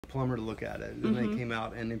plumber to look at it, and they came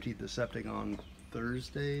out and emptied the septic on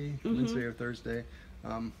Thursday, Wednesday or Thursday.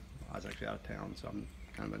 I was actually out of town, so I'm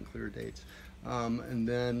kind of unclear dates. And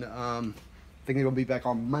then I think they're gonna be back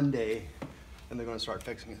on Monday, and they're gonna start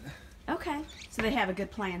fixing it. Okay, so they have a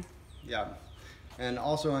good plan. Yeah, and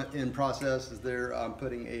also in process is they're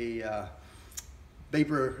putting a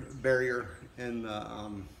vapor barrier in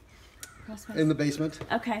the basement.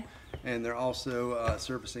 Okay. And they're also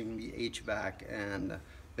servicing the HVAC and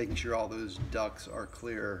making sure all those ducts are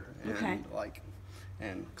clear and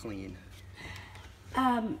and clean.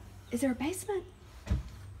 Is there a basement?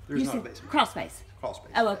 There's not a basement. Crawl space. Crawl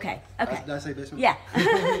space. Oh, okay. Okay. Did I say basement? Yeah.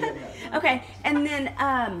 Okay, and then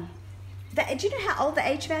do you know how old the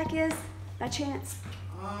HVAC is, by chance?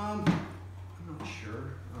 I'm not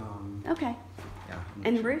sure. Okay. Yeah.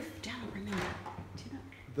 And the roof? I don't remember. Do you know?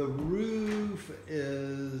 The roof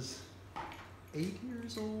is 8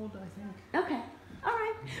 years old, I think. Okay. All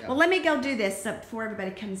right. Yeah. Well, let me go do this before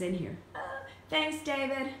everybody comes in here. Thanks,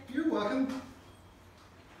 David. You're welcome.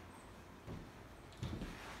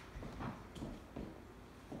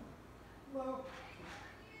 Hello.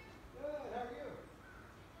 Good. How are you?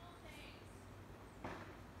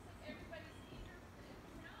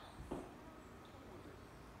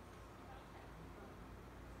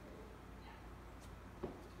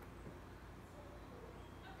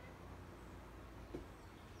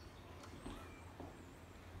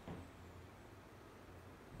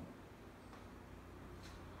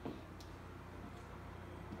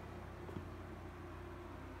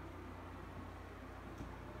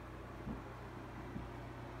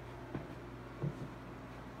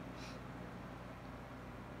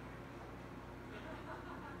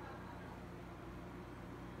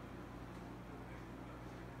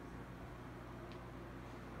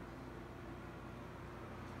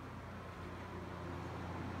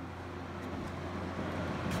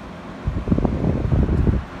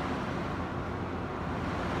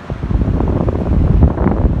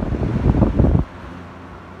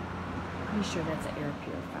 Pretty sure that's an air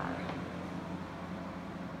purifier.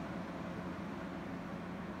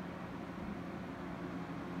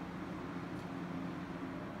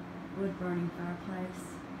 Wood burning fireplace.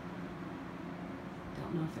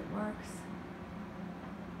 Don't know if it works.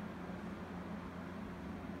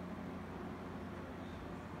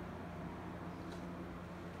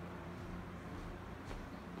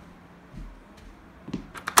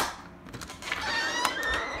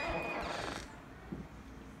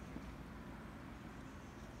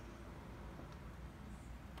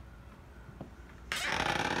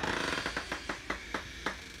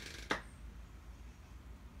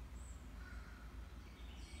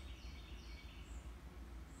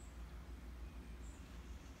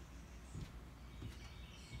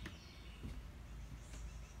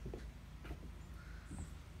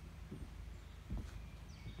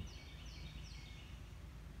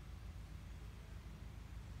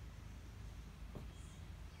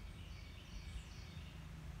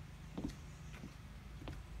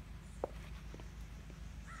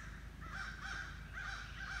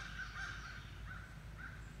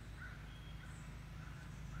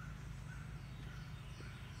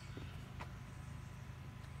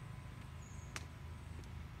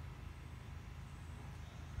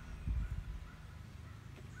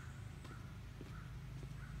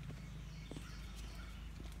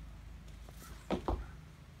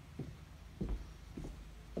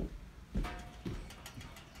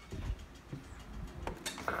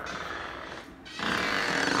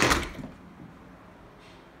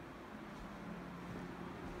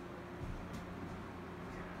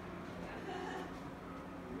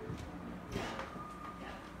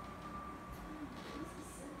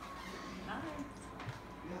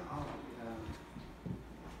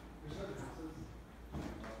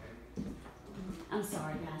 I'm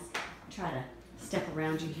sorry, guys. Try to step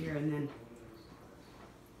around you here and then.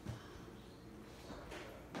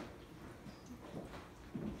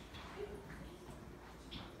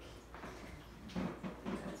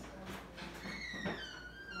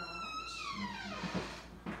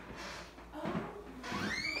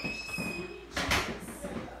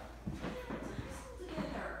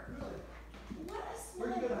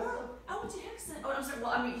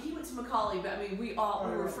 Well, I mean, he went to Macaulay, but I mean, we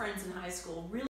were friends in high school. Really.